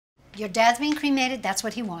Your dad's being cremated, that's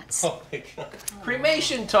what he wants. Oh my God.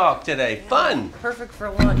 Cremation talk today. Fun. Perfect for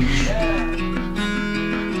lunch. Yeah.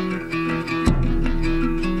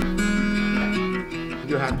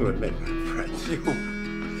 You have to admit, my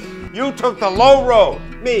friend, you took the low road.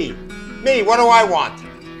 Me, what do I want?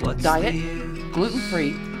 Diet,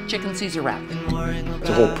 gluten-free, chicken Caesar wrap. It's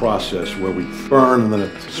a whole process where we burn and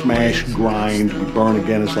then smash, grind, we burn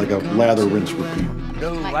again. It's like a lather, rinse, repeat.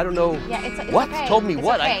 No, I don't know. Yeah, it's what? okay. Told me it's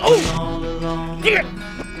what? Okay.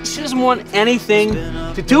 She doesn't want anything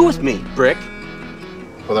to do with me, Brick.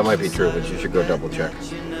 Well, that might be true, but you should go double check.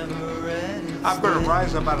 I'm gonna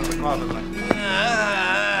rise up out of the closet like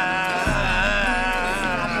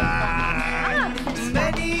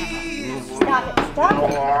Stop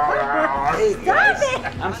it. Stop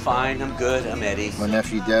it. I'm fine. I'm good. I'm Eddie. My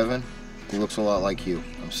nephew Devin, he looks a lot like you.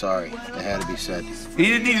 I'm sorry. It had to be said. he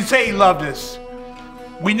didn't need to say he loved us.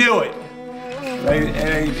 We knew it.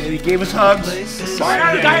 And he gave us hugs.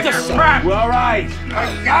 I gotta take a crap. Well, all right.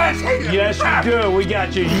 I gotta take a Yes, crap. you do. We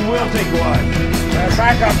got you. You will take one.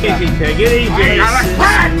 Back up. Easy, take it easy. I got a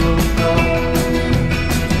crack.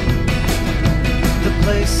 The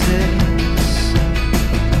places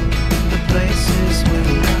we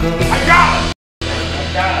will go. I got it.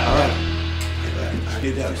 All right.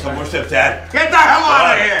 Get down. Some more steps, Dad. Get the hell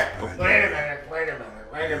out of here.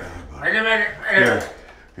 Wait a minute.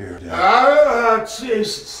 Here, Dad. Oh,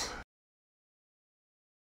 Jesus.